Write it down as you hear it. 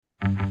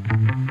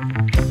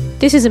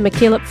This is a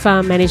MacKillop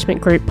Farm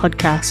Management Group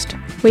podcast.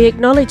 We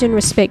acknowledge and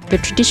respect the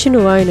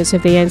traditional owners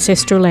of the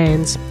ancestral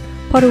lands,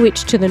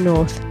 Potowitch to the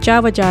north,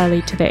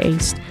 Jawajali to the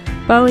east,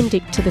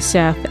 Bowendick to the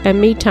south,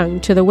 and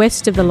Meetung to the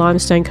west of the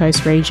Limestone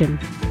Coast region.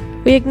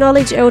 We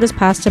acknowledge elders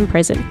past and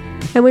present,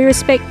 and we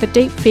respect the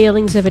deep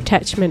feelings of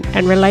attachment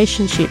and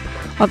relationship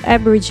of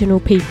Aboriginal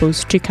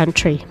peoples to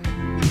country.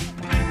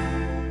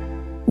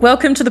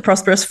 Welcome to The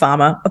Prosperous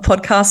Farmer, a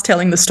podcast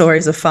telling the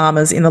stories of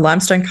farmers in the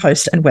Limestone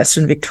Coast and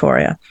Western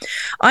Victoria.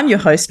 I'm your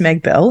host,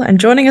 Meg Bell, and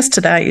joining us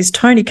today is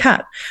Tony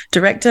Catt,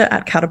 Director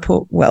at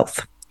Catapult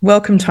Wealth.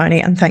 Welcome,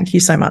 Tony, and thank you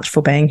so much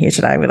for being here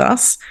today with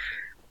us.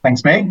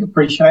 Thanks, Meg.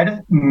 Appreciate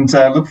it, and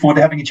look forward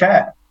to having a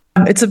chat.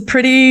 It's a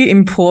pretty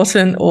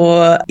important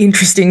or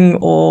interesting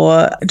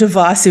or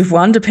divisive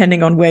one,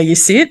 depending on where you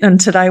sit. And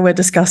today we're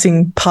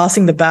discussing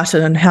passing the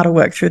baton and how to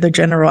work through the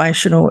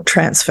generational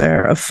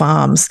transfer of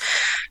farms.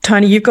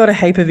 Tony, you've got a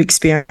heap of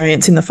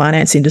experience in the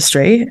finance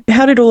industry.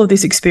 How did all of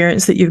this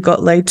experience that you've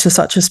got lead to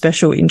such a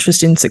special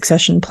interest in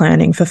succession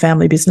planning for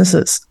family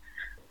businesses?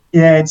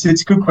 Yeah, it's a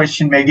good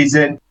question, Meg. Is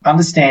that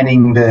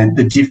understanding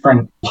the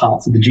different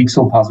parts of the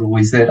jigsaw puzzle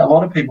is that a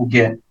lot of people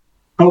get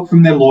help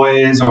from their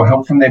lawyers or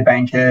help from their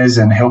bankers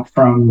and help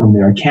from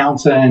their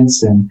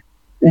accountants and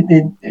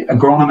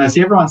agronomists.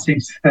 Everyone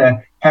seems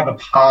to have a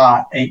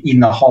part in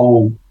the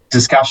whole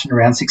discussion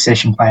around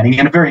succession planning,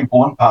 and a very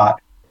important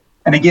part.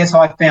 And I guess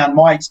I found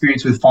my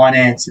experience with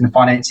finance in the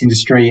finance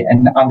industry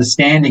and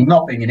understanding,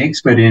 not being an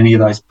expert in any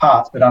of those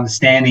parts, but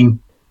understanding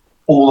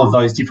all of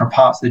those different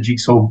parts of the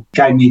jigsaw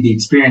gave me the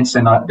experience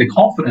and the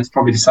confidence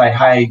probably to say,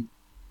 hey,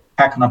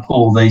 how can I pull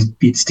all these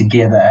bits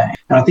together?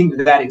 And I think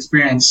that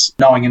experience,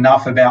 knowing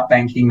enough about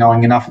banking,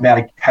 knowing enough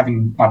about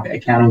having my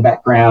accounting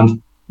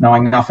background,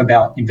 knowing enough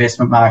about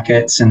investment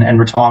markets and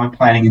retirement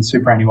planning and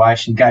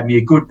superannuation gave me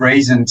a good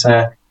reason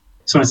to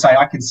sort of say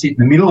I can sit in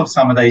the middle of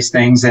some of these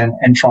things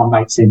and try and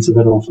make sense of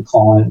it all for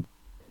clients.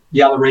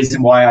 The other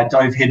reason why I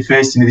dove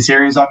headfirst into this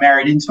area is I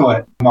married into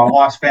it. My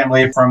wife's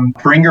family are from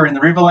Paringa in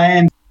the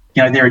Riverland.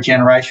 You know, they're a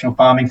generational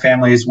farming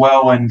family as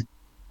well, and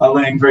I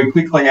learned very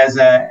quickly as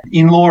an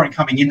in-law and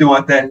coming into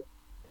it that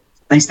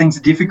these things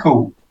are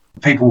difficult.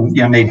 People,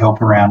 need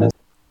help around it.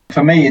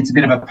 For me, it's a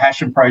bit of a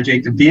passion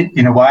project, a bit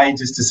in a way,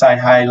 just to say,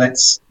 hey,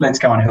 let's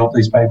go and help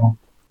these people.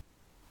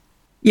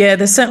 Yeah,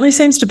 there certainly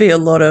seems to be a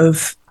lot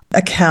of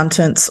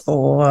accountants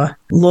or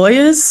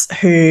lawyers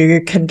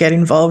who can get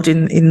involved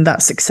in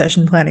that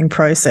succession planning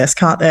process,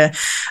 can't there?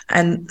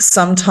 And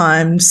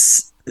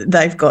sometimes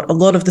they've got a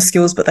lot of the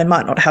skills, but they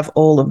might not have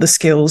all of the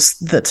skills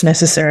that's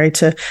necessary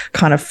to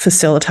kind of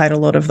facilitate a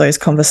lot of those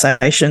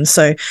conversations.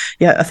 So,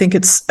 yeah, I think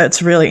it's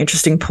a really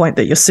interesting point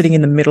that you're sitting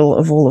in the middle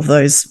of all of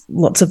those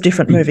lots of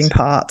different moving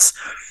parts.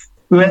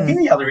 Well, I think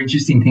the other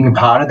interesting thing, a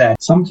part of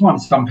that,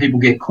 sometimes some people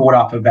get caught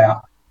up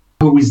about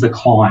who is the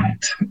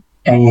client.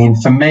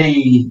 And for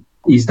me,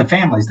 is the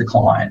family's the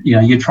client.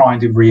 You're trying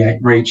to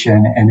reach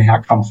an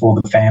outcome for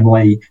the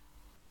family.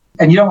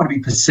 And you don't want to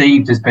be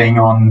perceived as being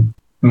on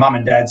mum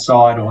and dad's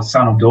side or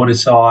son or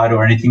daughter's side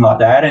or anything like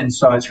that. And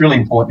so it's really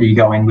important that you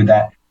go in with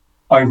that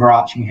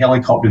overarching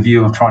helicopter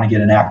view of trying to get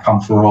an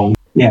outcome for all.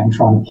 Yeah, and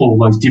trying to pull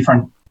those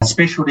different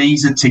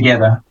specialties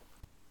together.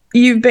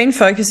 You've been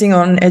focusing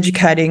on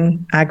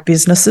educating ag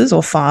businesses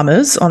or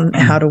farmers on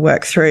how to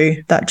work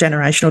through that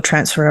generational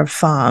transfer of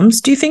farms.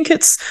 Do you think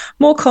it's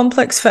more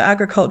complex for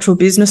agricultural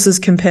businesses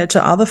compared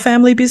to other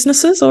family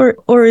businesses,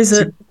 or is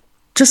it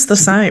just the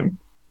same?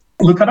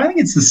 Look, I don't think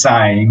it's the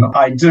same.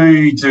 I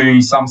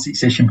do some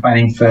succession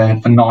planning for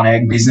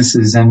non-ag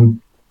businesses,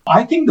 and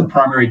I think the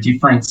primary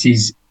difference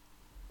is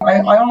I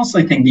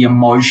honestly think the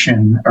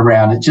emotion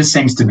around it just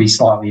seems to be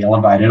slightly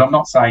elevated. I'm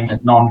not saying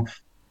that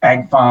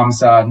non-ag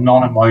farms are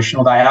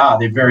non-emotional. They are.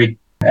 They're very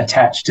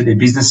attached to their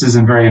businesses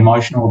and very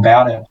emotional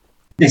about it.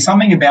 There's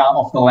something about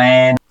off the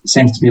land. There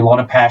seems to be a lot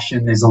of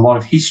passion. There's a lot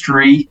of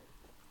history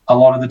a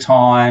lot of the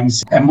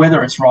times, and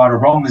whether it's right or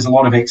wrong, there's a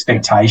lot of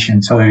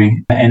expectation too.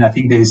 And I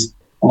think there's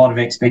a lot of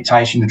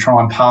expectation to try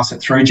and pass it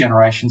through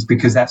generations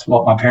because that's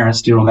what my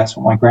parents did or that's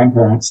what my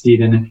grandparents did.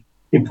 And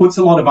it puts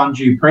a lot of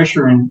undue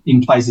pressure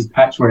in places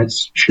perhaps where it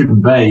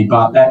shouldn't be,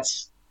 but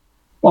that's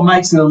what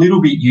makes it a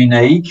little bit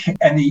unique.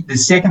 And the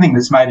second thing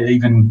that's made it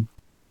even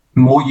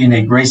more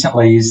unique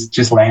recently is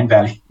just land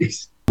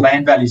values.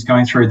 Land values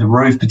going through the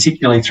roof,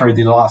 particularly through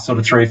the last sort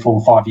of 3 or 4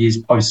 or 5 years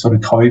post sort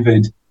of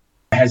COVID,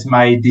 has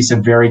made this a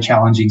very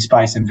challenging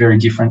space and very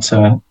different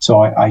to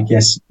I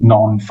guess,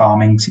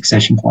 non-farming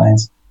succession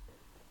plans.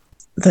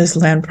 Those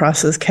land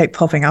prices keep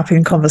popping up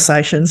in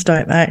conversations,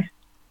 don't they?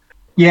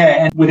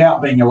 Yeah, and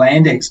without being a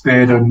land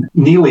expert, and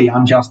nearly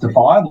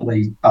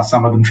unjustifiably are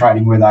some of them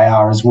trading where they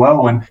are as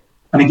well. And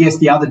I guess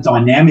the other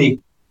dynamic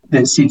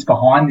that sits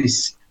behind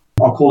this,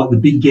 I call it the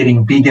big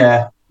getting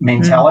bigger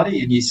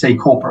mentality, and you see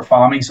corporate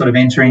farming sort of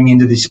entering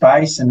into this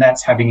space, and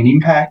that's having an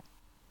impact.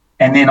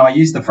 And then I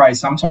use the phrase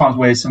sometimes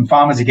where some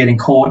farmers are getting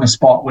caught in a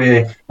spot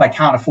where they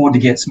can't afford to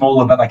get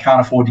smaller, but they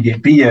can't afford to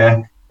get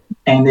bigger.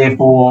 And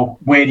therefore,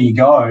 where do you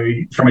go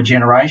from a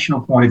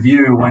generational point of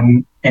view?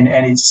 And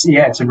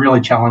it's a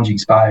really challenging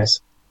space.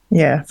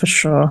 Yeah, for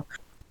sure.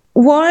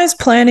 Why is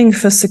planning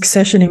for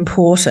succession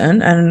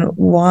important, and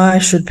why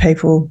should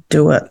people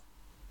do it?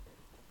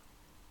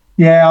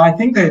 Yeah, I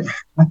think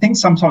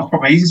sometimes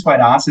probably the easiest way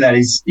to answer that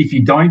is if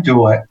you don't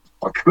do it,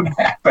 what could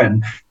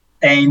happen?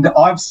 And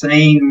I've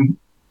seen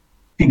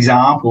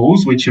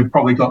examples which have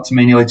probably got to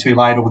me nearly too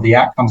late, or the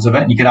outcomes of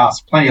it. And you could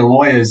ask plenty of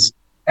lawyers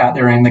out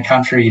there in the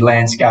country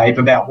landscape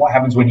about what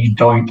happens when you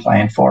don't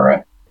plan for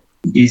it.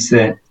 Is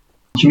that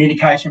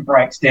communication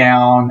breaks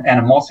down,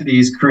 animosity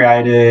is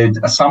created,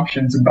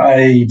 assumptions are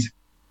made,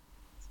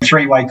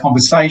 three-way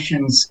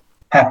conversations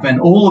happen.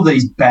 All of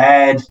these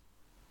bad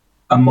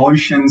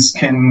emotions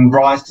can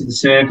rise to the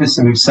surface,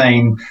 and we've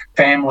seen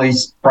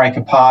families break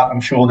apart. I'm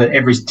sure that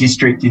every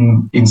district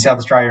in South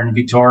Australia and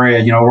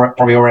Victoria,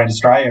 probably all around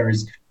Australia,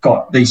 has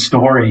got these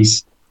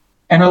stories.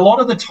 And a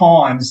lot of the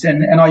times,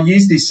 and I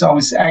use this, I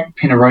was at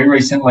Pinaroo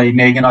recently,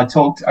 Meg, and I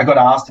got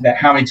asked about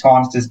how many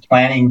times does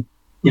planning,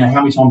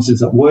 how many times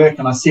does it work?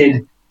 And I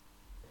said,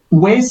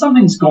 where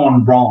something's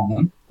gone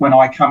wrong, when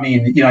I come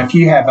in, if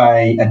you have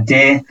a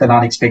death, an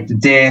unexpected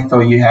death,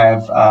 or you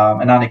have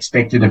an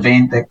unexpected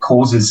event that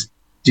causes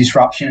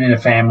disruption in a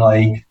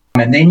family,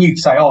 and then you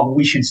say, oh, well,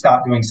 we should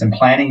start doing some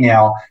planning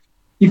now.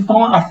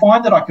 I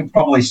find that I could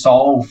probably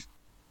solve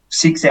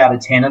 6 out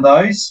of 10 of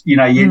those.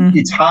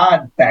 It's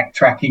hard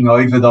backtracking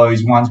over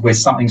those ones where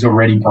something's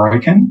already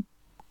broken.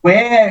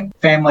 Where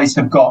families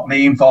have got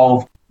me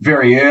involved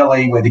very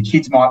early, where the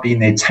kids might be in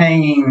their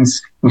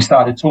teens, we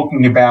started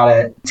talking about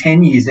it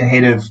 10 years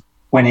ahead of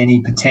when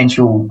any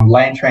potential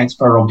land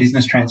transfer or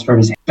business transfer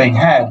is being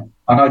had.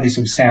 I know this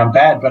will sound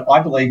bad, but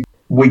I believe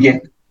we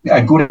get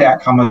a good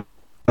outcome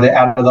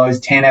out of those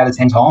 10 out of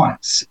 10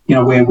 times,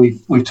 where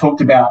we've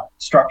talked about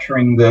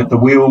structuring the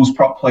wills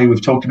properly,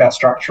 we've talked about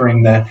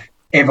structuring the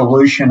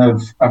evolution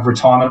of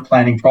retirement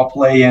planning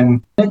properly.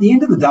 And at the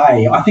end of the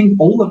day, I think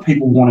all that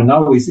people want to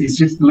know is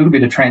just a little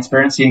bit of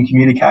transparency and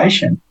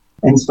communication.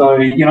 And so,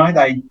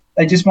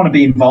 they just want to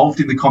be involved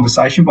in the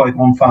conversation, both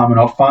on farm and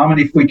off farm. And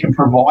if we can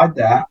provide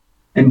that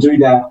and do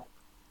that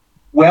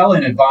well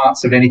in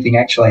advance of anything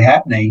actually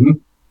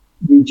happening,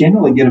 we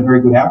generally get a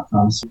very good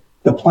outcome. So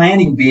the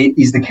planning bit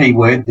is the key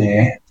word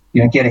there,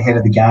 get ahead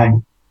of the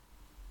game.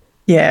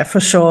 Yeah,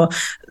 for sure.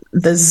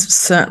 There's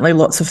certainly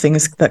lots of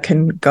things that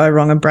can go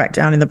wrong and break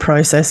down in the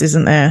process,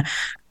 isn't there?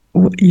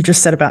 You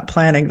just said about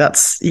planning,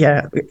 that's,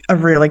 a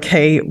really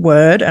key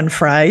word and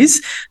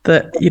phrase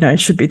that,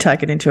 should be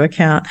taken into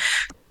account.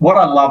 What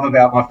I love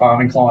about my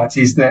farming clients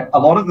is that a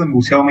lot of them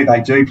will tell me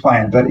they do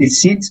plan, but it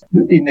sits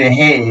in their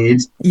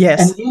heads.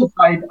 Yes. And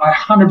I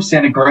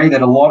 100% agree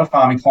that a lot of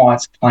farming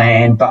clients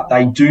plan, but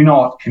they do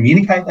not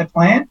communicate their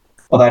plan,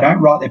 or they don't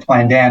write their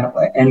plan down,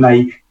 and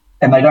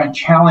they don't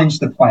challenge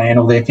the plan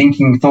or their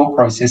thought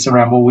process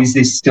around, well, is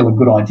this still a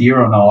good idea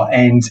or not?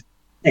 And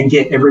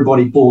get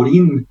everybody bought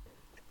in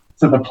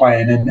to the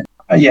plan. And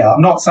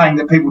I'm not saying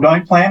that people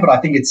don't plan, but I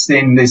think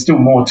there's still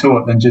more to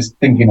it than just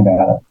thinking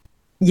about it.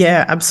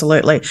 Yeah,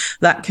 absolutely.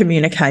 That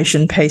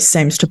communication piece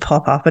seems to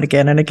pop up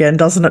again and again,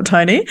 doesn't it,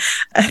 Tony?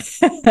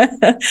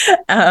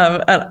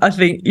 And I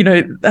think,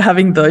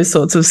 having those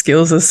sorts of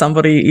skills as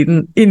somebody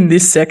in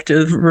this sector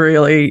is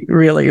really,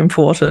 really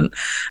important,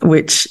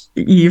 which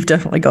you've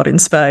definitely got in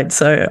spades.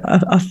 So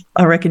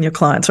I reckon your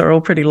clients are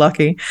all pretty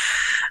lucky.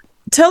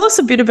 Tell us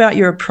a bit about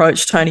your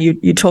approach, Tony.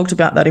 You talked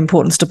about that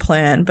importance to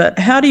plan, but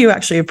how do you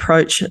actually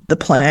approach the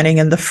planning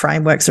and the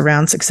frameworks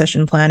around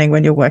succession planning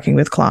when you're working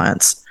with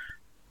clients?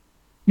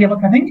 Yeah,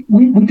 look, I think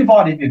we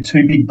divide it into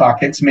 2 big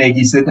buckets, Meg.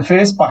 Is that the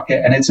first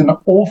bucket, and it's an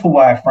awful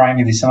way of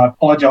framing this, and I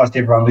apologise to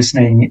everyone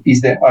listening,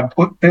 is that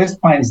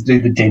first plan is to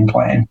do the dead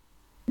plan.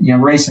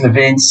 Recent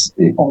events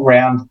all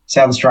around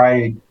South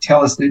Australia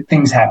tell us that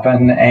things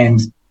happen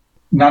and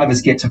none of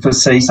us get to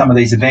foresee some of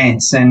these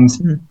events.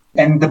 And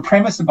the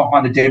premise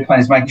behind the dead plan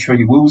is making sure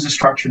your wills are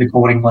structured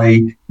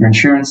accordingly, your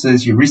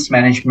insurances, your risk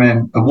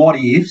management, the what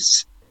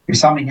ifs. If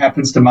something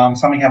happens to mum,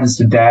 something happens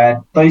to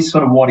dad, these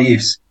sort of what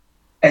ifs.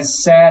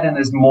 As sad and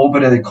as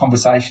morbid are the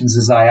conversations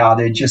as they are,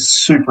 they're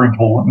just super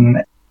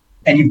important.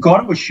 And you've got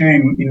to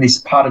assume in this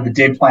part of the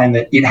dead plan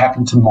that it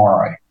happened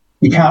tomorrow.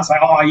 You can't say,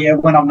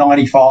 when I'm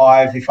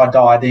 95, if I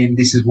die, then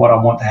this is what I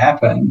want to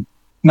happen.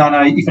 No,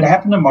 if it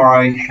happened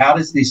tomorrow, how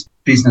does this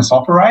business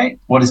operate?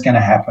 What is going to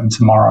happen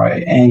tomorrow?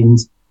 And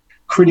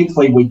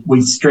critically,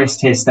 we stress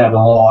test that a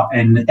lot.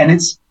 And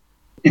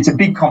it's a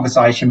big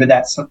conversation, but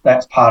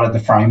that's part of the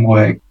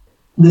framework.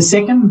 The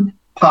second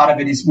part of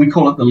it is, we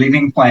call it the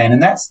living plan.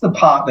 And that's the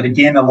part that,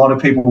 again, a lot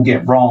of people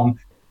get wrong,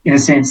 in a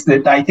sense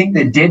that they think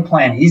their dead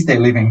plan is their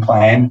living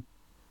plan,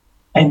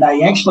 and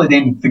they actually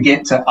then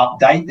forget to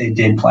update their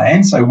dead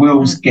plan. So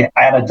wills get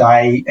out of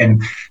date,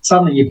 and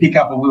suddenly you pick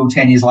up a will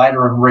 10 years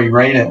later and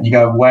reread it and you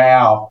go,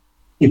 wow,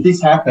 if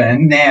this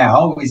happened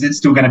now, is it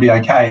still going to be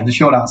okay? And the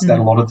short answer to that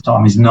a lot of the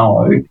time is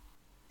no.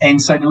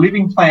 And so the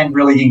living plan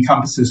really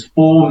encompasses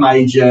 4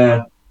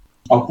 major,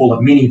 I'll call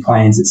it mini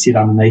plans, that sit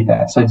underneath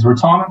that. So there's a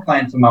retirement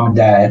plan for mum and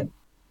dad.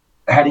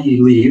 How do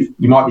you live?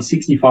 You might be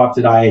 65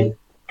 today.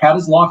 How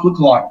does life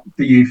look like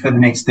for you for the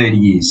next 30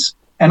 years?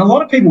 And a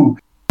lot of people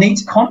need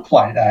to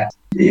contemplate that.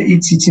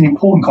 It's an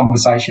important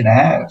conversation to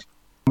have.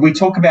 We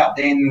talk about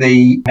then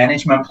the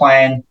management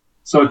plan.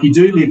 So if you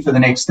do live for the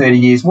next 30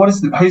 years,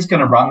 who's going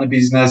to run the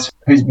business?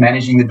 Who's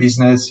managing the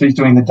business? Who's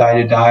doing the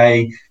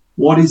day-to-day?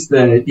 What is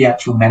the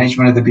actual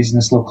management of the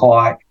business look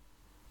like?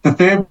 The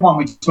third one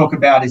we talk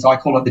about is, I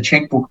call it the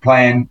checkbook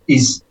plan,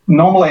 is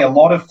normally a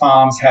lot of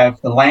farms have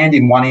the land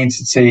in one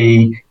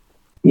entity,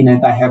 they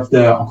have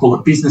I call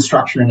it business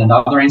structure in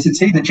another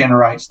entity that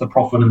generates the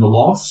profit and the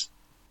loss.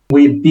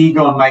 We're big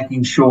on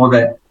making sure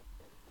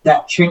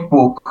that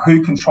checkbook,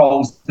 who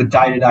controls the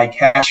day-to-day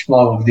cash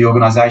flow of the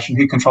organisation,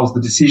 who controls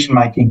the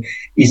decision-making,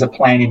 is a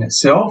plan in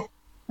itself.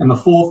 And the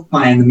fourth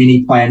plan, the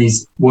mini plan,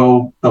 is,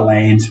 the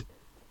land.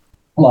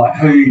 Like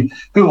who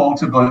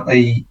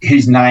ultimately,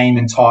 whose name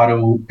is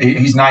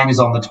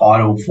on the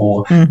title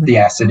for the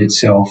asset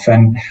itself.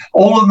 And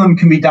all of them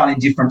can be done in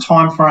different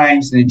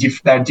timeframes and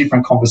they're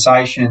different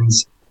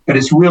conversations, but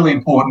it's really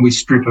important we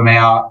strip them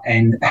out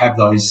and have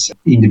those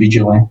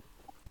individually.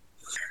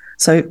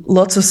 So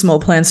lots of small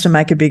plans to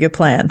make a bigger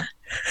plan.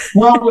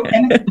 Well,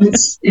 and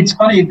it's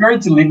funny, very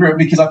deliberate,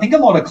 because I think a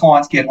lot of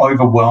clients get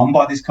overwhelmed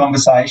by this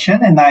conversation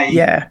and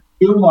they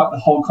feel like the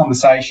whole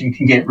conversation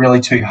can get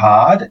really too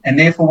hard. And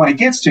therefore, when it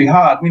gets too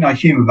hard, we know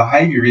human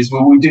behaviour is,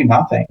 we do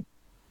nothing.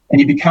 And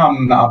you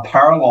become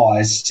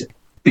paralysed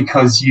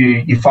because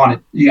you find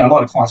it, a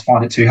lot of clients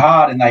find it too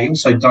hard, and they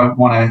also don't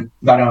want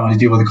to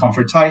deal with the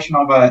confrontation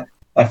of it.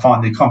 They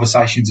find the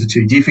conversations are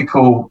too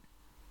difficult.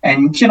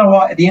 And you know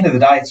what? At the end of the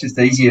day, it's just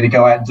easier to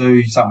go out and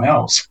do something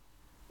else.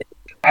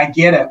 I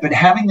get it, but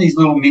having these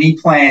little mini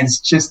plans,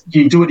 just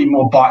you do it in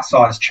more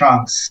bite-sized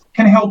chunks,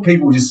 can help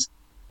people just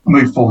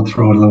move forward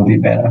through it a little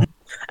bit better.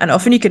 And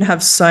often you can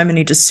have so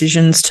many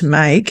decisions to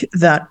make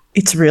that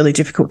it's really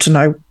difficult to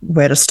know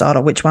where to start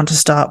or which one to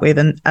start with,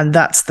 and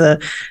that's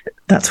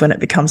when it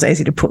becomes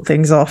easy to put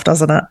things off,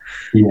 doesn't it?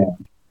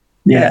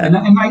 Yeah.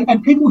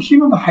 And people,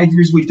 human behaviour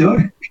is we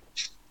do.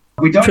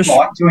 We don't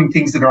like doing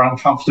things that are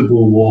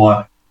uncomfortable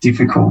or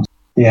difficult.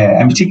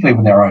 Yeah, and particularly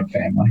with our own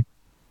family.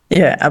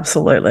 Yeah,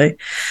 absolutely.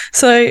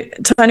 So,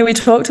 Tony, we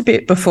talked a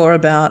bit before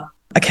about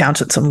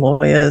accountants and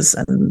lawyers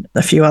and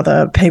a few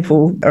other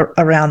people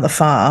around the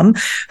farm.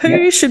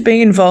 Who should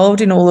be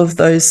involved in all of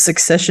those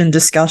succession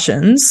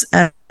discussions?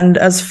 And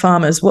as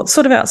farmers, what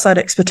sort of outside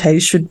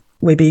expertise should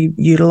we be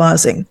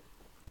utilising?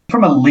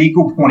 From a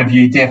legal point of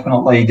view,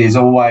 definitely there's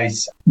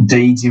always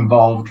deeds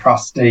involved,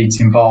 trust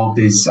deeds involved,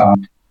 there's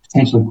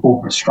potentially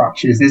corporate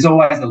structures. There's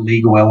always a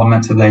legal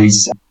element to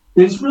these.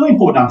 It's really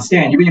important to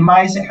understand. You'd be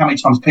amazed at how many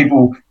times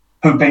people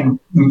who've been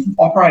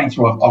operating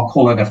through, I'll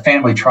call it a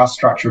family trust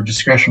structure, a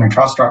discretionary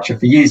trust structure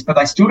for years, but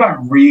they still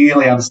don't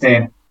really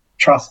understand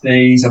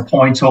trustees,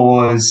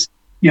 appointors,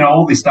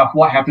 all this stuff.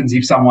 What happens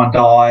if someone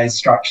dies,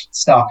 structured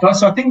stuff.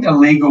 So I think some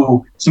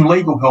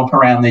legal help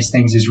around these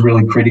things is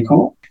really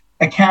critical.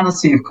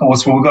 Accountancy, of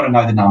course, we've got to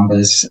know the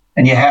numbers,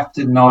 and you have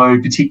to know,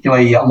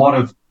 particularly a lot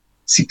of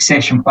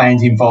succession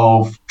plans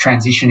involve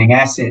transitioning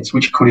assets,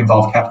 which could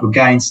involve capital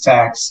gains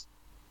tax,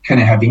 can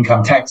have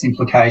income tax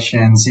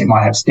implications, it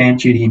might have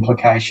stamp duty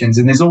implications,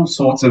 and there's all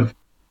sorts of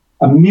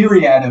a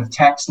myriad of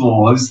tax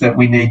laws that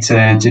we need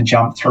to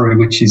jump through,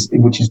 which is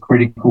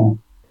critical.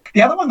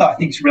 The other one that I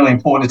think is really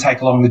important to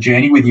take along the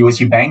journey with you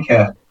is your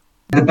banker.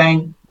 The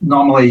bank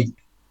normally,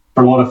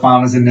 for a lot of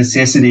farmers, a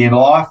necessity in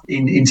life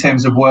in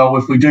terms of,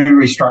 if we do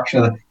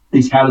restructure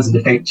these, how does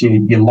it affect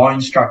your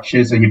loan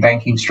structures or your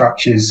banking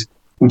structures,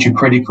 which are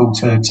critical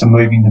to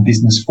moving the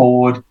business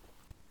forward.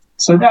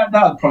 So that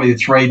are probably the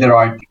three that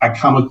I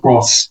come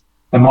across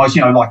the most,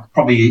 like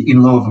probably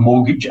in lieu of a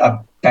mortgage,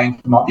 a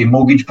bank might be a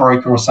mortgage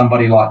broker or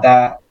somebody like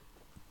that.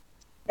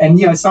 And,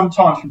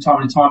 sometimes from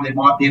time to time there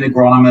might be an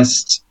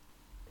agronomist,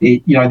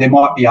 there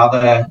might be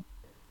other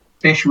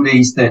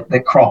specialties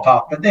that crop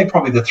up, but they're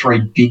probably the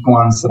three big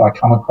ones that I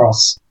come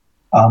across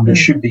that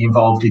should be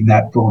involved in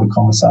that broader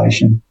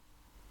conversation.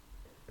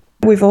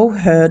 We've all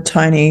heard,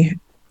 Tony,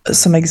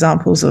 some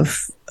examples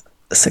of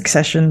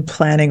succession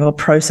planning or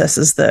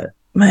processes that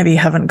maybe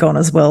haven't gone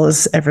as well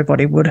as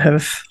everybody would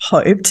have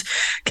hoped.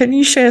 Can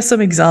you share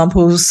some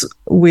examples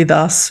with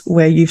us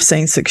where you've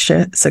seen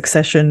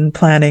succession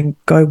planning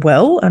go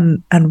well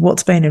and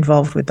what's been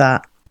involved with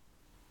that?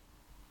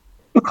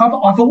 Look,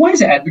 I've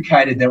always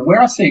advocated that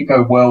where I see it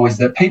go well is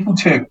that people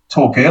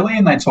talk early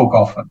and they talk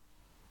often.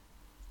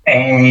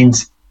 And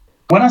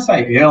when I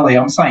say early,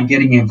 I'm saying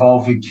getting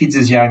involved with kids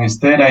as young as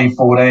 13,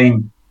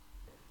 14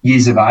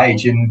 years of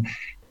age. And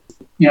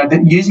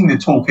using the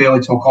talk early,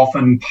 talk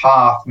often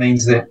path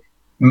means that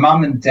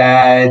mum and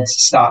dad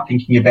start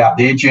thinking about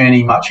their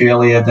journey much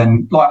earlier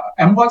than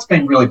and what's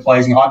been really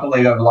pleasing, I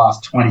believe, over the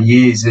last 20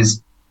 years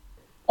is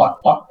I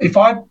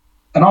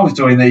was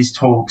doing these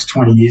talks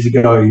 20 years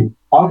ago,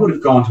 I would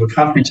have gone to a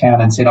country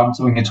town and said, I'm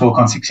doing a talk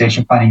on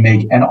succession planning,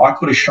 Meg, and I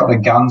could have shot a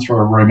gun through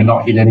a room and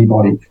not hit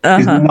anybody.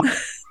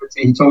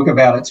 You talk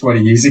about it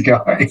 20 years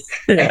ago.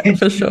 Yeah,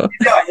 for sure.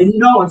 And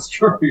it's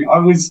true.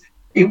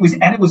 It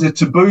was a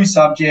taboo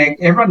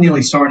subject. Everyone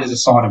nearly saw it as a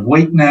sign of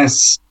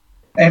weakness.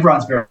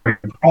 Everyone's very, very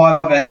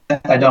private.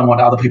 They don't want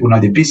other people to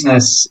know their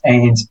business,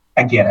 and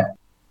I get it.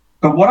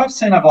 But what I've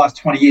seen over the last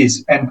 20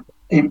 years, and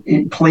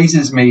it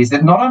pleases me is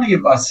that not only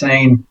have I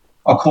seen,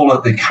 I'll call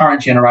it the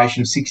current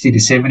generation of 60 to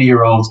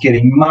 70-year-olds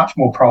getting much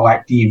more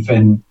proactive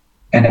and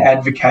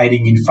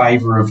advocating in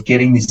favour of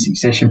getting this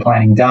succession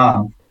planning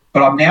done,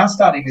 but I'm now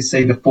starting to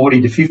see the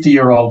 40 to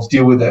 50-year-olds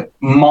deal with it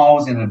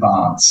miles in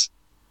advance.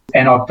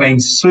 And I've been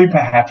super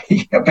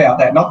happy about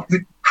that. Not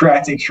that it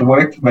creates extra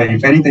work for me,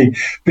 if anything,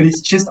 but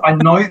it's just I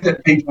know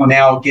that people are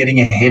now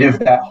getting ahead of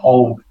that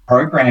whole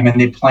program and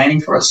they're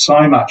planning for it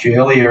so much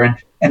earlier.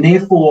 And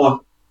therefore,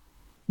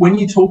 when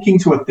you're talking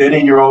to a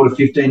 13-year-old, a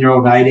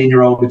 15-year-old, an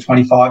 18-year-old, a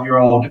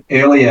 25-year-old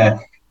earlier,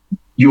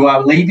 you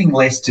are leaving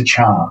less to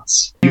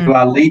chance. You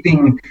are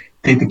leaving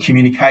the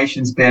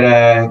communications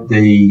better,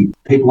 the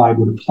people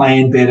able to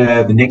plan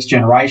better, the next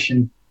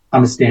generation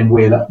understand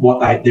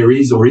what there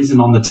is or isn't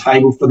on the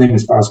table for them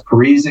as far as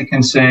careers are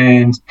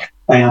concerned.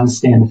 They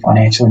understand the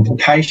financial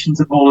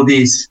implications of all of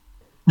this.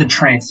 The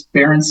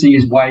transparency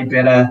is way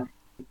better.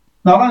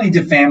 Not only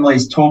do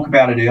families talk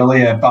about it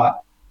earlier,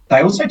 but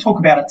they also talk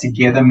about it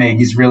together,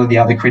 Meg, is really the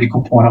other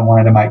critical point I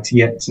wanted to make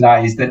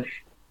today, is that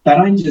they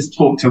don't just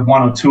talk to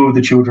one or two of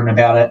the children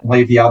about it and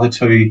leave the other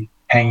two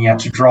hanging out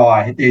to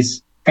dry.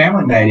 There's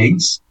family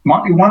meetings,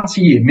 might be once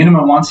a year,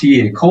 minimum once a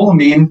year. Call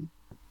them in.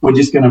 We're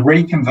just going to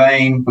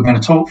reconvene. We're going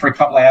to talk for a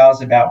couple of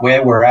hours about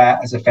where we're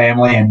at as a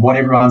family and what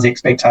everyone's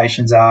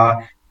expectations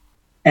are.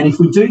 And if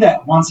we do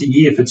that once a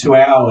year for 2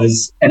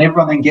 hours and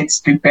everyone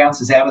then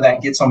bounces out of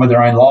that, gets on with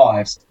their own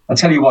lives, I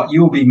tell you what,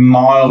 you'll be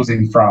miles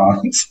in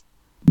front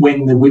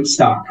when the whips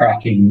start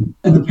cracking.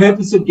 And the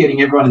purpose of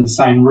getting everyone in the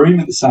same room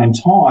at the same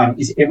time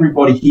is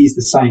everybody hears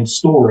the same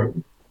story.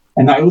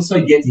 And they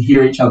also get to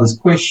hear each other's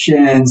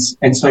questions.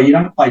 And so you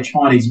don't play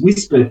Chinese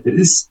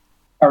whispers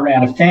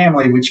around a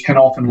family, which can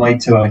often lead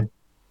to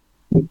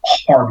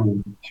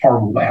horrible,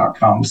 horrible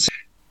outcomes.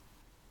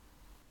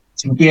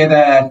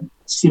 Together,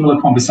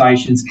 similar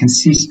conversations,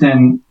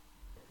 consistent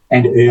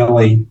and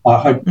early. I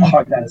hope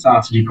that's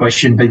answered your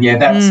question. But yeah,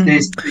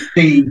 there's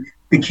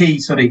the key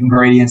sort of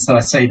ingredients that I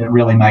see that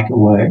really make it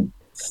work.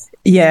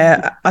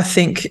 Yeah, I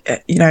think,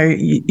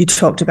 you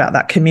talked about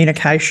that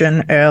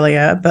communication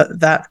earlier, but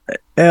that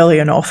early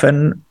and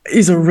often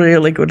is a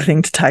really good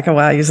thing to take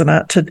away, isn't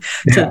it?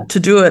 To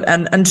do it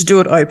and to do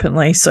it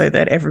openly so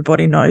that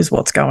everybody knows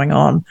what's going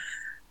on.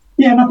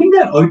 Yeah, and I think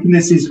that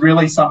openness is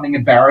really a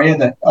barrier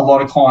that a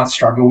lot of clients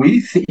struggle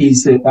with,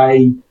 is that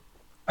they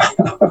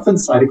often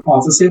say to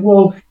clients, I said,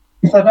 well,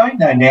 if they don't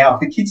know now,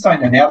 if the kids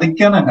don't know now, they're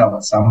going to know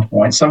at some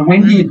point. So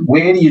where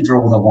do you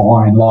draw the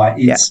line?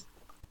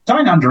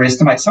 Don't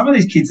underestimate some of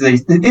these kids.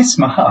 They're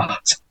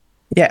smart.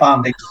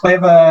 Yeah, they're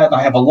clever.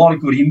 They have a lot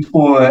of good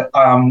input.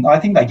 I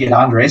think they get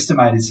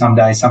underestimated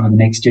someday, some of the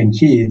next gen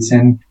kids.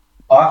 And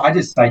I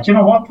just say, do you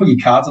know what? Put your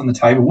cards on the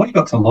table. What have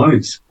you got to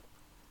lose?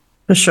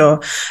 For sure.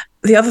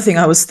 The other thing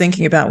I was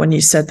thinking about when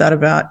you said that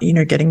about,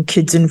 getting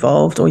kids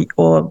involved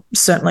or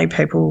certainly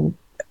people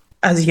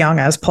as young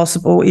as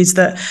possible is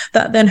that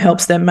then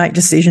helps them make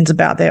decisions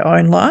about their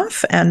own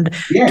life and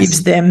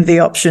gives them the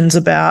options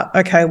about,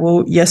 okay,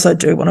 well, yes, I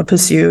do want to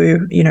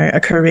pursue,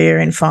 a career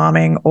in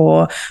farming,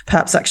 or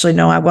perhaps actually,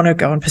 no, I want to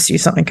go and pursue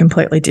something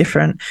completely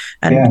different.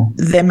 And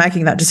they're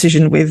making that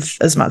decision with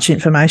as much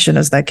information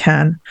as they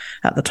can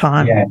at the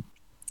time.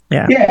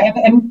 Yeah,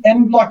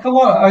 and like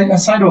I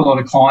say to a lot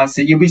of clients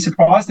that you'll be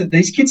surprised that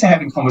these kids are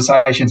having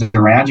conversations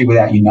around you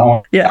without you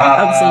knowing. Yeah,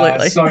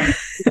 absolutely. So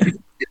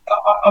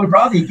I would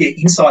rather you get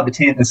inside the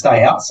tent than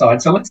stay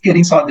outside. So let's get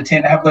inside the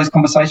tent and have those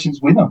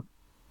conversations with them.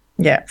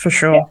 Yeah, for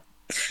sure.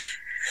 Yeah.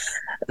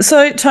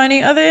 So,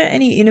 Tony, are there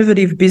any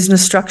innovative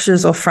business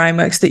structures or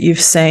frameworks that you've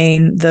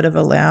seen that have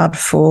allowed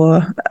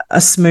for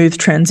a smooth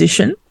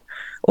transition?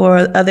 Or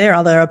are there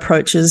other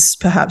approaches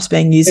perhaps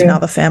being used in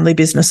other family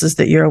businesses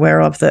that you're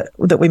aware of that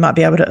we might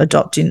be able to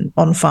adopt in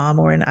on farm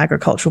or in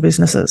agricultural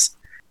businesses?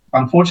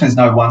 Unfortunately, there's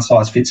no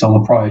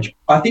one-size-fits-all approach.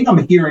 I think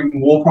I'm hearing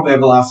more probably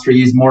over the last 3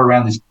 years more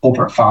around this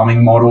corporate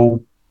farming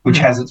model, which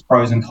has its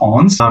pros and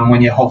cons.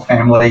 When your whole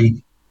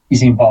family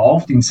is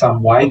involved in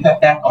some way,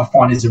 that I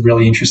find is a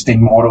really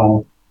interesting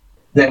model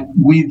that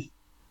with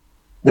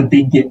the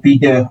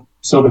bigger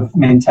sort of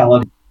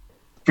mentality.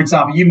 For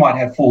example, you might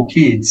have 4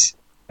 kids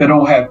that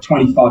all have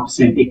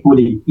 25%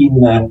 equity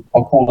in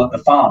I'll call it the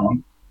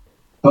farm,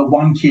 but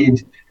one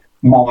kid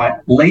might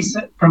lease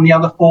it from the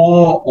other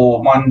 4,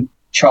 or one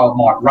child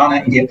might run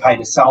it and get paid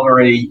a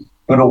salary,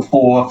 but all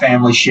 4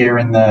 families share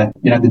in the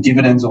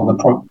dividends or the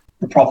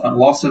profit and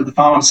loss of the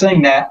farm. I'm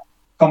seeing that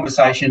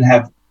conversation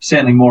have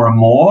certainly more and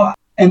more.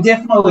 And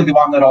definitely the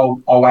one that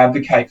I'll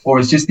advocate for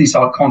is just this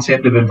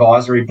concept of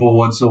advisory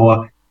boards,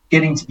 or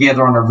getting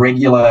together on a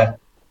regular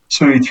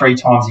 2-3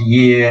 times a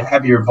year,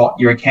 have your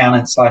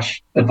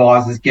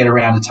accountant/advisors get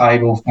around a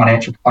table,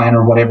 financial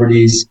planner or whatever it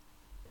is,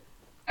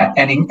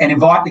 and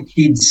invite the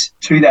kids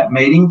to that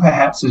meeting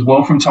perhaps as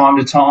well from time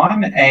to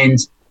time, and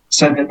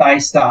so that they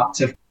start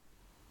to,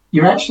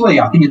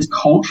 I think it's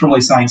culturally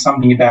saying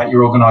something about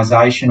your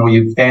organisation or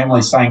your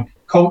family, saying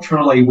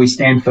culturally we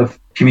stand for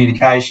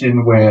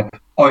communication, we're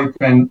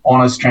open,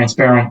 honest,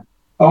 transparent.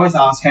 I always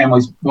ask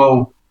families,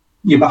 well,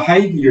 your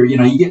behaviour,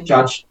 you get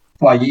judged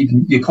by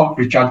even your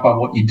culture is judged by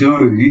what you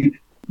do.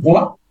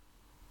 What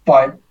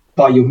by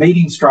your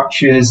meeting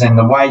structures and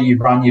the way you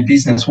run your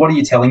business, what are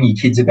you telling your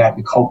kids about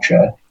your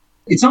culture?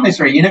 It's not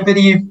necessarily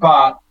innovative,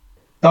 but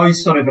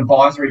those sort of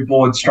advisory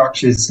board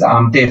structures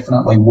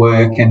definitely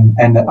work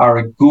and are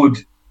a good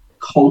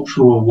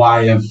cultural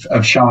way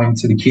of showing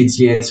to the kids,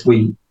 yes,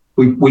 we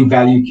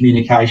value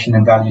communication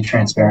and value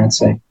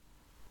transparency.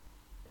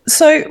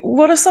 So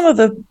what are some of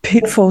the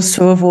pitfalls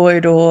to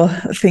avoid or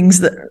things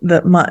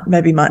that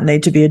might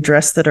need to be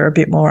addressed that are a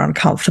bit more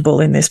uncomfortable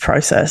in this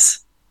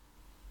process?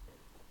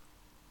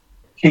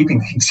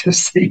 Keeping things a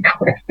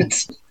secret.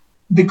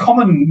 The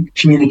common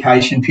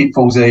communication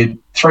pitfalls are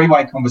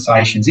three-way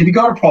conversations. If you've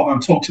got a problem,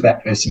 talk to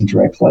that person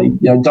directly.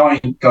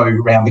 Don't go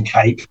around the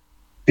cape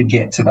to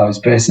get to those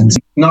persons.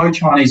 No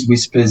Chinese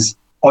whispers,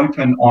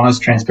 open,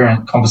 honest,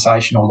 transparent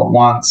conversation all at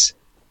once.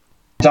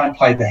 Don't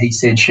play the he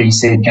said, she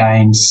said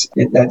games.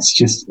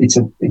 It's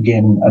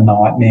again a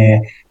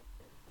nightmare.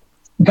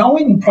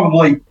 Going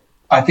probably,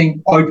 I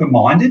think,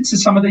 open-minded to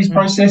some of these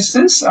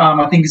processes.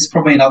 I think it's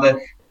probably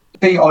another,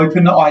 be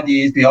open to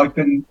ideas, be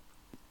open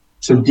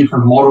to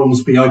different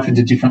models, be open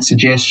to different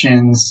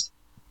suggestions.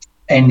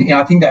 And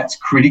I think that's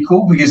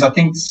critical, because I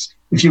think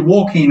if you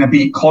walk in a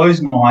bit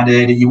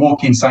closed-minded and you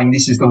walk in saying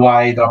this is the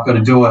way that I've got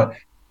to do it,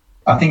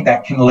 I think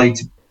that can lead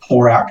to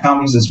poor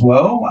outcomes as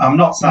well. I'm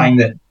not saying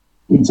that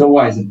it's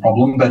always a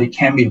problem, but it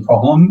can be a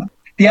problem.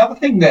 The other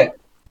thing that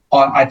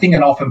I think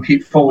an often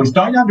pitfall is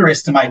don't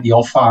underestimate the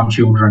off-farm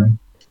children.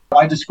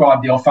 I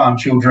describe the off-farm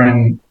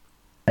children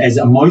as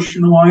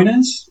emotional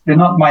owners. They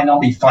may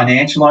not be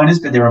financial owners,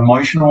 but they're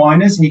emotional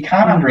owners, and you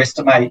can't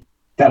underestimate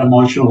that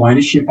emotional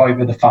ownership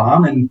over the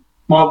farm. And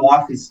my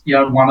wife is,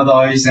 one of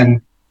those,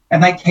 and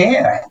they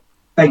care.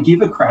 They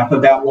give a crap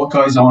about what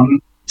goes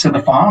on to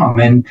the farm,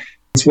 and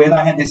it's where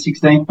they had their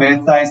 16th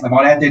birthdays. They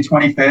might have their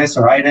 21st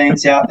or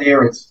 18th out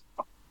there. It's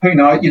who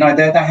knows.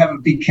 They have a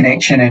big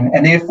connection,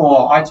 and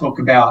therefore I talk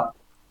about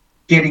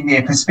getting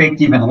their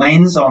perspective and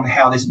lens on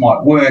how this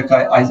might work.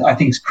 I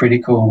think is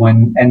critical,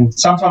 and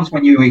sometimes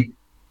when you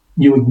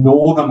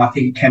ignore them, I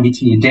think it can be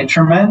to your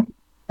detriment.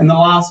 And the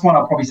last one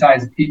I'll probably say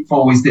is a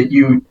pitfall is that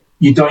you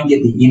don't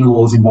get the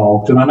in-laws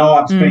involved. And I know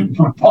I'm speaking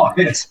from a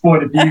biased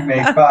point of view,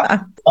 Meg, but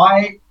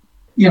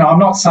I'm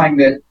not saying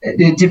that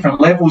at different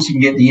levels you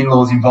can get the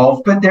in-laws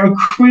involved, but they're a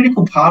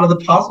critical part of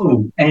the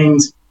puzzle. And,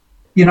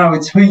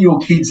 it's who your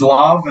kids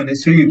love and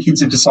it's who your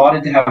kids have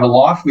decided to have a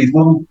life with.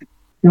 Well,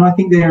 I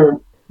think they're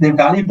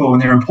valuable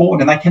and they're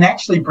important, and they can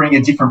actually bring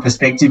a different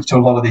perspective to a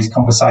lot of these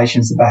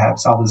conversations that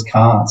perhaps others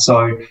can't.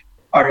 So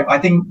I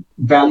think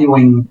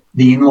valuing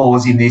the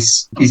in-laws in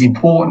this is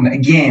important.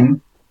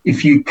 Again,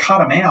 if you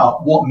cut them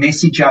out, what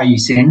message are you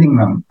sending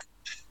them?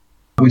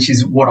 Which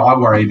is what I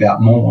worry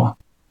about more.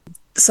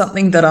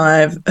 Something that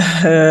I've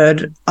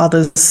heard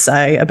others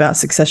say about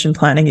succession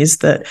planning is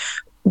that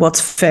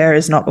what's fair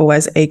is not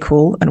always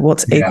equal, and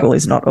what's equal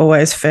is not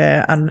always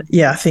fair. And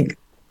I think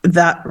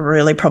that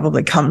really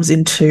probably comes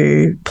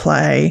into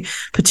play,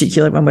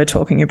 particularly when we're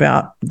talking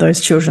about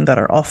those children that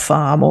are off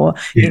farm or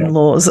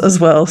in-laws as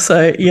well.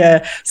 So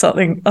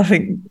something I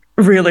think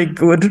really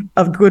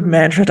a good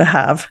mantra to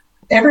have.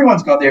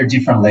 Everyone's got their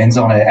different lens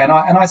on it, and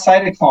I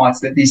say to clients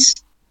that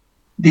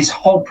this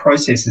whole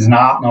process is an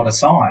art, not a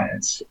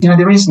science.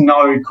 There is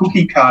no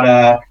cookie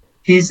cutter.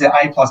 Here's the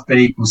A plus B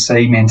equals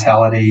C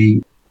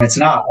mentality. It's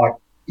an art. Like,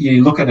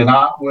 you look at an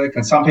artwork,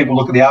 and some people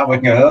look at the artwork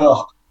and go,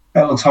 "Oh,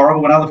 that looks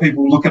horrible," and other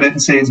people look at it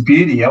and see its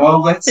beauty.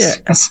 Well,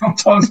 that's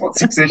sometimes what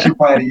succession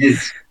planning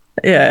is.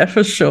 Yeah,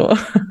 for sure.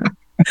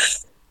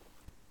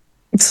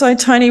 So,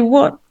 Tony,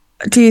 what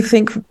do you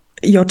think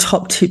your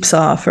top tips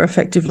are for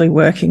effectively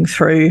working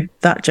through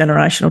that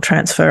generational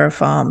transfer of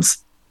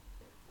farms?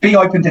 Be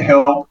open to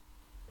help.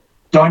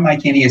 Don't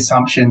make any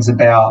assumptions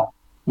about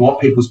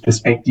what people's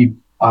perspective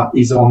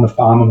is on the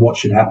farm and what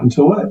should happen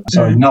to it.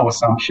 So no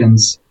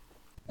assumptions.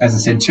 As I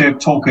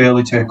said, talk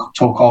early,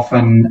 talk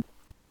often,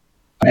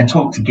 and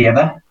talk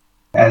together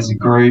as a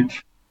group.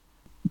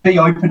 Be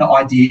open to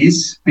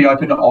ideas, be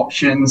open to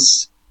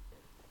options.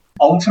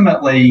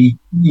 Ultimately,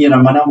 my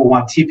number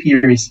one tip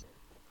here is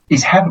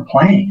have a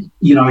plan.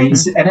 And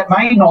it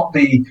may not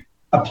be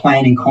a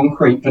plan in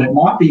concrete, but it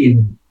might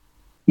be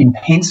in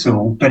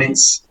pencil, but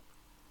it's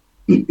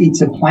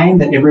a plan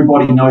that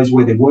everybody knows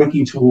where they're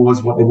working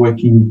towards, what they're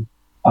working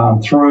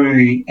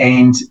through,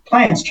 and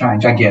plans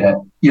change. I get it.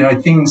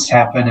 Things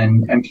happen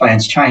and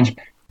plans change.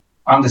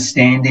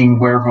 Understanding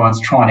where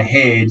everyone's trying to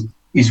head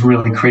is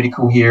really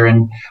critical here.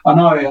 And I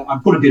know I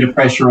put a bit of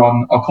pressure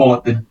on, I'll call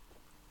it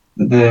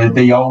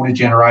the older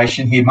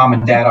generation here, mum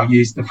and dad. I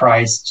use the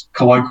phrase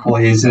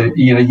colloquially as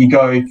you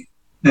go,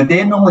 that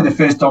they're normally the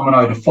first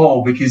domino to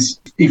fall, because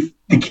if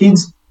the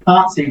kids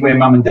can't see where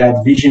mum and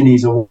dad's vision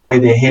is or where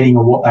they're heading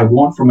or what they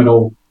want from it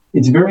all,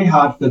 it's very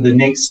hard for the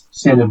next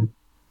set of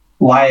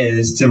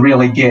layers to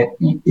really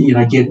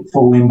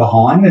fall in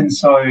behind. And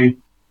so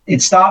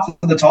it starts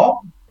at the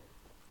top.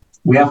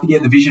 We have to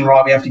get the vision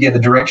right, we have to get the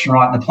direction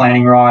right and the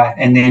planning right,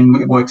 and then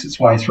it works its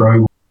way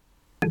through.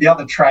 The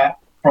other trap,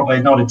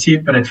 probably not a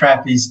tip, but a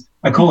trap, is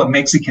I call it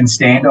Mexican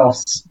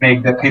standoffs,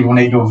 Meg, that people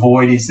need to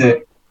avoid, is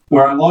that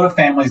where a lot of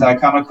families I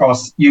come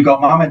across, you've got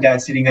mum and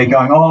dad sitting there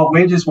going, oh,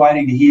 we're just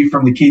waiting to hear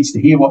from the kids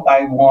to hear what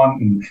they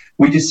want. And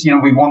we just,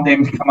 we want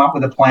them to come up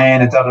with a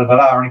plan and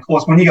da-da-da-da. And, of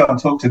course, when you go and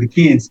talk to the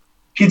kids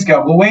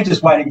go, well, we're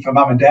just waiting for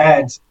mum and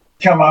dad to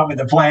come up with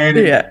a plan.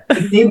 Yeah.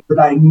 At the end of the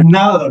day,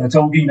 none of them are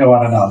talking to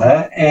one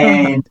another,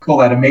 and call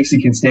that a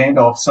Mexican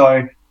standoff.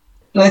 So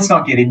let's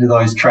not get into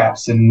those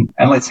traps and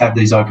let's have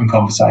these open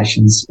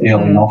conversations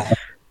early and often.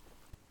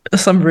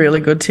 Some really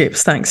good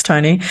tips. Thanks,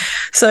 Tony.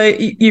 So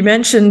you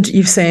mentioned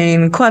you've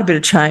seen quite a bit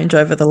of change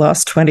over the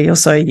last 20 or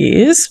so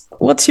years.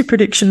 What's your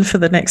prediction for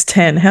the next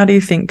 10? How do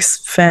you think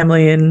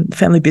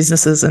family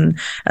businesses and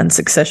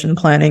succession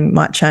planning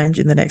might change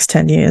in the next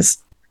 10 years?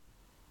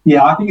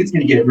 Yeah, I think it's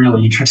going to get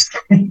really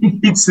interesting.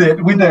 It's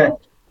with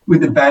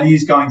the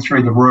values going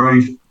through the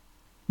roof.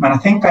 I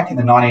think back in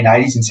the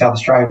 1980s in South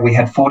Australia, we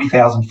had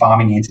 40,000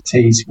 farming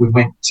entities. We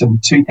went to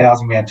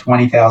 2000, we had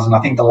 20,000. I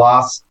think the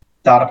last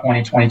data point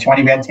in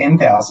 2020, we had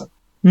 10,000.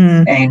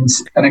 And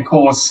of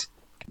course,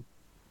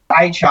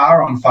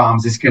 HR on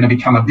farms is going to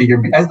become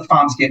as the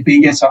farms get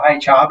bigger, so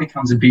HR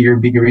becomes a bigger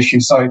and bigger issue.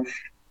 So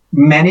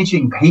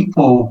managing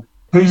people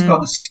who's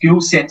got the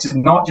skill set to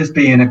not just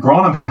be an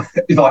agronomist,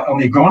 like on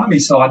the agronomy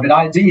side,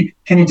 but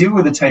can you deal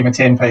with a team of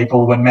 10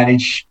 people and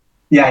manage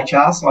the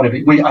HR side of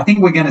it? I think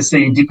we're going to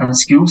see different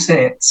skill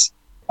sets.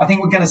 I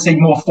think we're going to see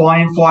more fly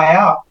in, fly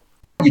out.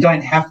 You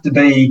don't have to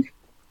be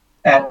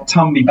at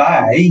Tumby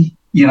Bay,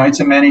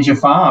 to manage a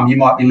farm. You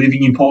might be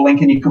living in Port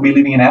Lincoln, you could be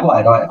living in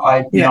Adelaide.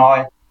 I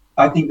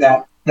think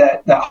that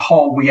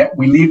whole we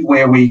live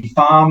where we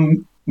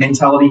farm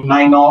mentality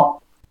may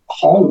not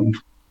hold,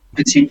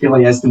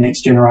 particularly as the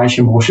next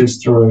generation washes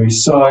through.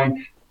 So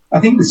I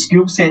think the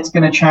skill set's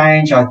going to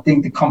change. I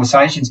think the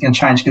conversation's going to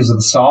change because of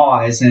the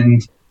size,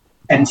 and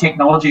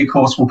technology, of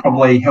course, will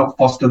probably help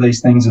foster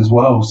these things as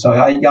well. So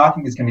I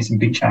think there's going to be some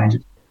big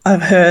changes.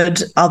 I've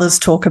heard others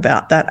talk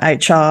about that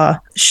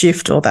HR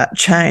shift or that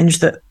change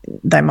that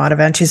they might have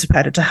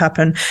anticipated to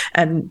happen.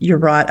 And you're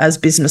right, as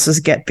businesses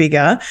get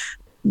bigger,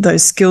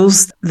 those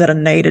skills that are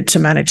needed to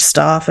manage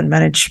staff and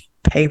manage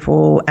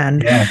people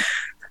and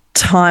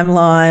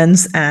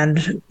timelines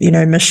and,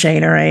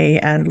 machinery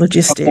and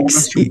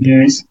logistics.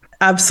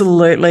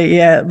 Absolutely,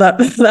 yeah.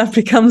 That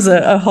becomes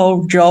a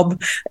whole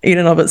job in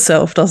and of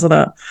itself, doesn't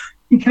it?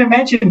 You can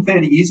imagine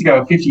 30 years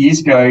ago, 50 years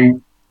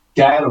ago,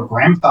 Dad or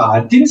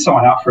Grandpa didn't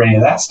sign up for any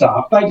of that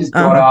stuff. They just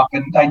got up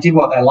and they did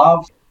what they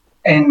loved,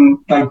 and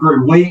they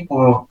grew wheat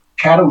or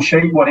cattle,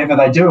 sheep, whatever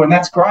they do, and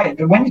that's great.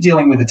 But when you're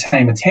dealing with a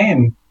team of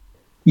 10,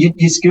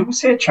 your skill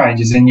set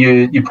changes and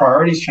your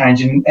priorities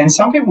change. And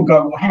some people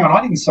go, well, hang on,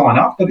 I didn't sign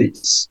up for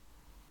this.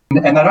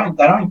 And they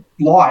don't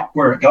like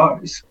where it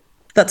goes.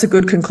 That's a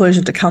good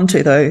conclusion to come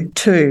to, though,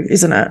 too,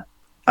 isn't it?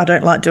 I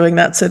don't like doing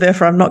that, so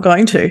therefore I'm not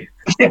going to.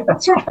 Yeah,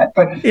 that's right.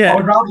 But I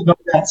would rather do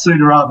that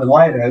sooner rather than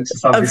later. To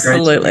some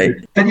Absolutely.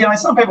 Degree. But,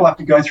 some people have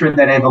to go through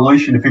that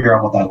evolution to figure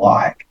out what they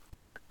like.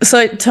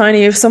 So,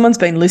 Tony, if someone's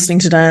been listening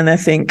today and they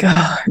think,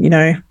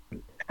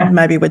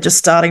 maybe we're just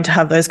starting to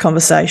have those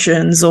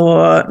conversations,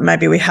 or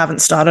maybe we haven't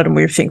started and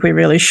we think we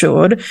really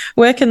should,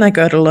 where can they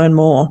go to learn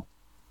more?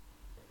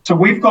 So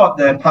we've got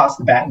the Pass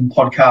the Baton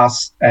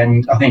podcast,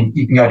 and I think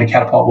you can go to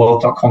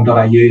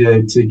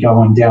catapultwealth.com.au to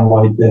go and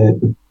download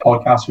the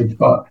podcast. We've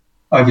got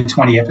over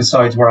 20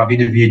 episodes where I've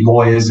interviewed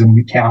lawyers and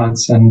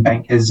accountants and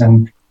bankers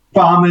and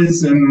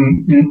farmers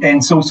and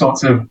all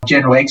sorts of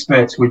general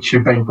experts, which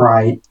have been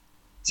great.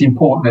 It's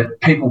important that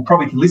people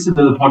probably can listen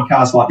to the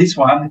podcast like this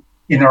one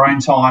in their own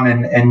time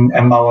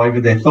and mull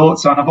over their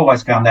thoughts. And I've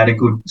always found that a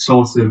good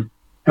source of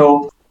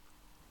help.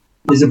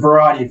 There's a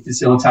variety of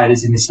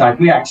facilitators in this state.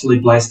 We're actually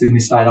blessed in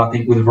this state, I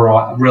think, with a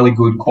variety of really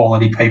good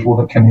quality people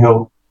that can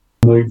help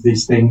move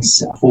these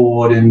things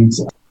forward.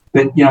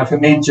 But for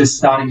me, just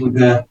starting with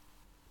the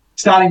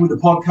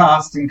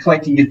podcast and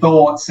collecting your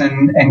thoughts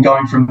and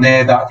going from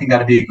there, I think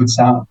that'd be a good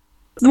start.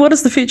 What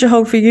does the future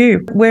hold for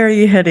you? Where are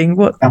you heading?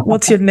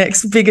 What's your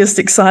next biggest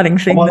exciting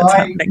thing that's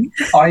happening?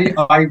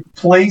 I'm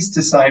pleased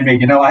to say,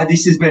 Meg,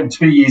 this has been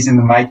 2 years in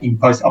the making.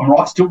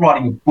 I'm still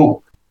writing a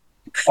book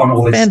on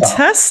all this stuff.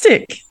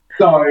 Fantastic.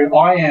 So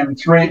I am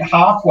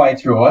halfway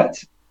through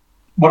it.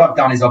 What I've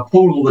done is I've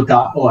pulled all the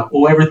data,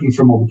 everything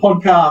from all the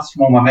podcasts,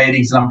 from all my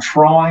meetings, and I'm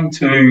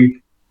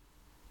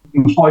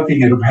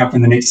hoping it'll happen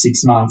in the next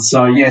 6 months.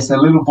 So, yes, a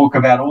little book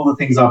about all the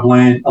things I've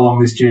learned along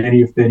this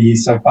journey of 30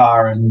 years so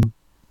far, and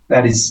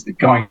that is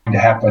going to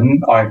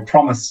happen. I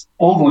promise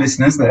all the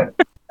listeners that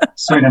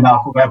soon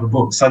enough we'll have a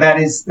book. So that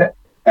is that,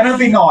 and it'll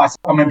be nice.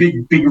 I'm a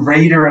big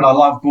reader and I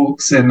love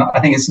books, and I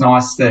think it's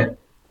nice that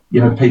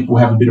people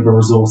have a bit of a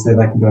resource there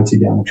they can go to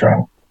down the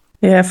track.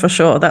 Yeah, for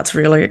sure. That's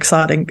really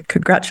exciting.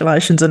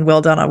 Congratulations and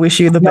well done. I wish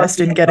you the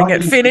best in getting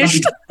it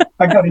finished.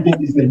 I've got to get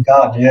this thing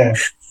done, yeah.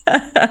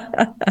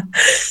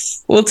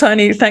 Well,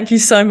 Tony, thank you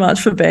so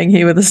much for being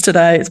here with us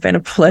today. It's been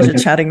a pleasure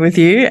chatting with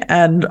you,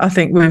 and I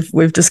think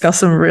we've discussed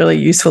some really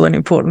useful and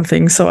important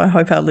things, so I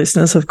hope our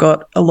listeners have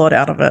got a lot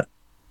out of it.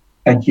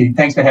 Thank you.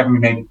 Thanks for having me,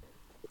 Meg.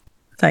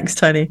 Thanks,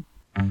 Tony.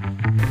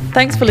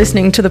 Thanks for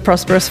listening to The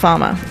Prosperous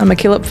Farmer, a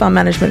MacKillop Farm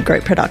Management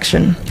Group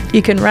production.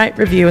 You can rate,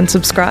 review and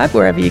subscribe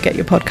wherever you get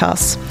your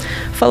podcasts.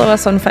 Follow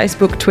us on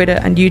Facebook, Twitter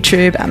and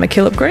YouTube at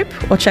MacKillop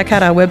Group, or check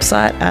out our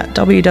website at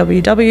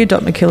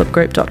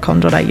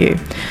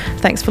www.mackillopgroup.com.au.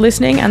 Thanks for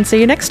listening and see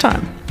you next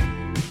time.